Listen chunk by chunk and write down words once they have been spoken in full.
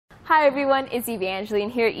Hi everyone, it's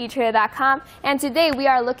Evangeline here at etrailer.com, and today we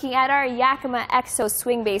are looking at our Yakima EXO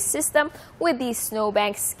SwingBase system with the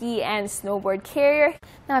SnowBank ski and snowboard carrier.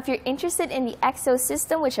 Now if you're interested in the EXO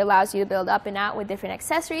system, which allows you to build up and out with different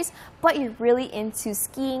accessories, but you're really into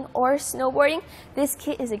skiing or snowboarding, this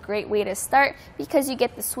kit is a great way to start because you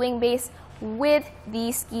get the SwingBase with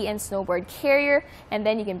the ski and snowboard carrier, and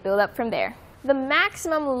then you can build up from there. The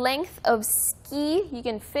maximum length of ski you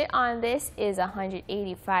can fit on this is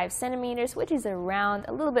 185 centimeters, which is around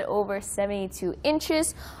a little bit over 72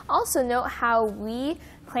 inches. Also note how we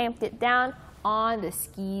clamped it down on the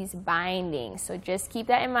ski's binding. So just keep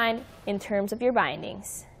that in mind in terms of your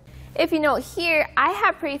bindings. If you note here, I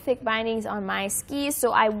have pretty thick bindings on my skis,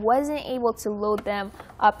 so I wasn't able to load them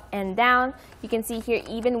up and down. You can see here,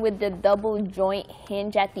 even with the double joint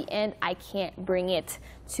hinge at the end, I can't bring it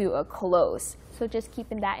to a close. So just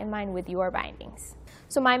keeping that in mind with your bindings.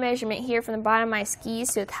 So my measurement here from the bottom of my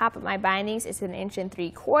skis to the top of my bindings is 1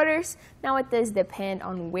 3/4 inches. Now it does depend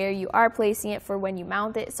on where you are placing it for when you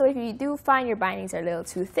mount it. So if you do find your bindings are a little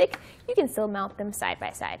too thick, you can still mount them side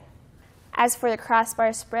by side. As for the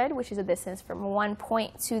crossbar spread, which is a distance from one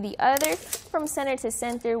point to the other, from center to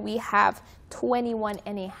center, we have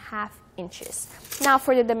 21.5 inches. Now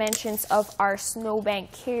for the dimensions of our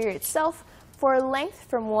SnowBank carrier itself, for length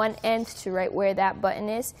from one end to right where that button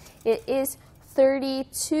is, it is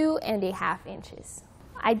 32.5 inches.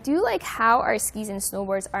 I do like how our skis and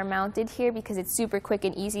snowboards are mounted here because it's super quick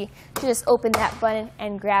and easy to just open that button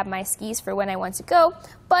and grab my skis for when I want to go.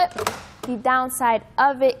 But the downside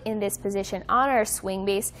of it in this position on our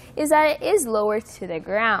SwingBase is that it is lower to the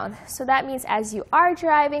ground. So that means as you are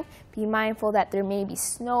driving, be mindful that there may be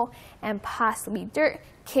snow and possibly dirt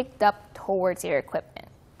kicked up towards your equipment.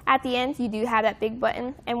 At the end, you do have that big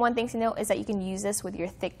button, and one thing to note is that you can use this with your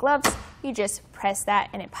thick gloves. You just press that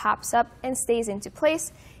and it pops up and stays into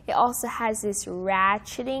place. It also has this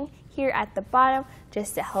ratcheting here at the bottom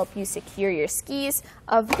just to help you secure your skis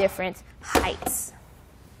of different heights.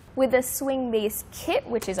 With the SwingBase kit,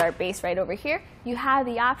 which is our base right over here, you have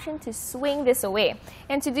the option to swing this away.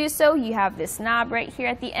 And to do so, you have this knob right here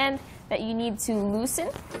at the end that you need to loosen.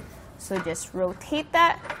 So just rotate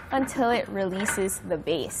that until it releases the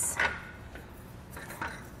base.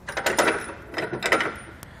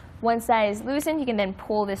 Once that is loosened, you can then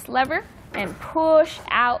pull this lever and push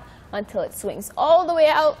out until it swings all the way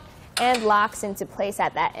out and locks into place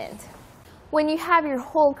at that end. When you have your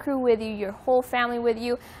whole crew with you, your whole family with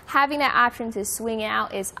you, having that option to swing it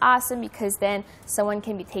out is awesome because then someone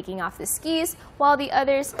can be taking off the skis while the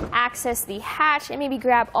others access the hatch and maybe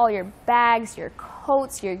grab all your bags, your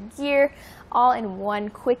coats, your gear, all in one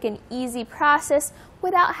quick and easy process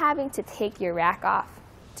without having to take your rack off.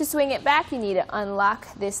 To swing it back, you need to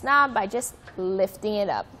unlock this knob by just lifting it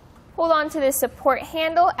up. Hold on to the support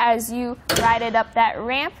handle as you ride it up that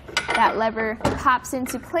ramp. That lever pops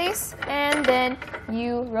into place, and then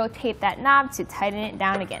you rotate that knob to tighten it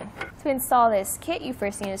down again. To install this kit, you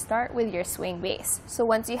first need to start with your SwingBase. So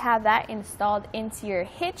once you have that installed into your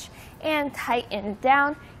hitch and tightened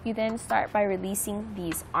down, you then start by releasing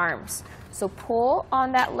these arms. So pull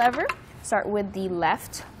on that lever, start with the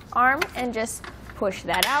left arm and just push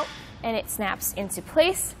that out, and it snaps into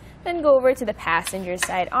place. Then go over to the passenger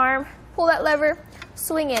side arm, pull that lever,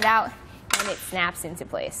 swing it out, and it snaps into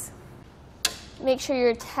place. Make sure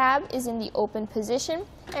your tab is in the open position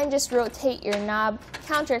and just rotate your knob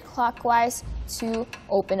counterclockwise to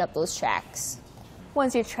open up those tracks.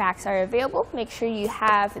 Once your tracks are available, make sure you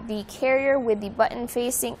have the carrier with the button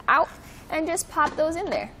facing out and just pop those in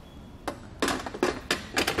there.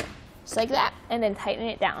 Just like that, and then tighten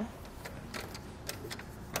it down.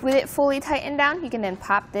 With it fully tightened down, you can then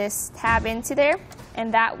pop this tab into there,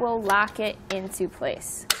 and that will lock it into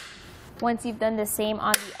place. Once you've done the same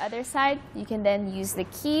on the other side, you can then use the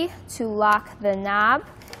key to lock the knob,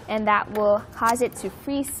 and that will cause it to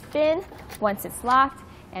free spin once it's locked,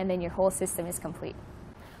 and then your whole system is complete.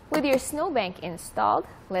 With your SnowBank installed,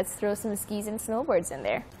 let's throw some skis and snowboards in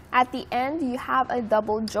there. At the end, you have a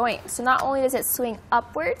double joint. So not only does it swing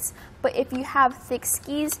upwards, but if you have thick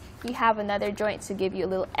skis, you have another joint to give you a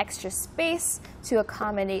little extra space to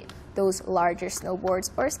accommodate those larger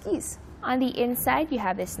snowboards or skis. On the inside, you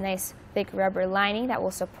have this nice thick rubber lining that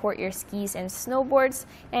will support your skis and snowboards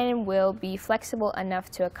and will be flexible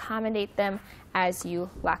enough to accommodate them as you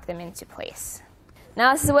lock them into place.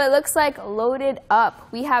 Now this is what it looks like loaded up.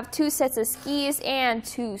 We have 2 sets of skis and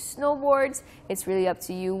 2 snowboards. It's really up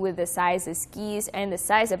to you with the size of skis and the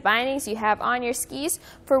size of bindings you have on your skis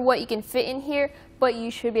for what you can fit in here, but you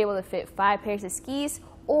should be able to fit 5 pairs of skis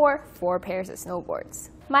or 4 pairs of snowboards.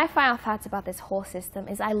 My final thoughts about this whole system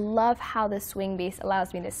is I love how the SwingBase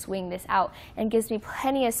allows me to swing this out and gives me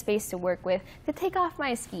plenty of space to work with to take off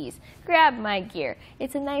my skis, grab my gear.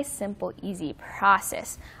 It's a nice, simple, easy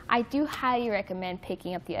process. I do highly recommend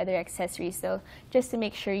picking up the other accessories though, just to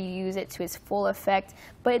make sure you use it to its full effect,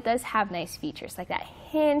 but it does have nice features like that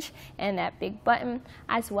hinge and that big button,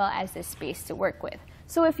 as well as the space to work with.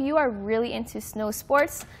 So if you are really into snow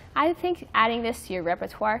sports, I think adding this to your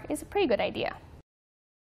repertoire is a pretty good idea.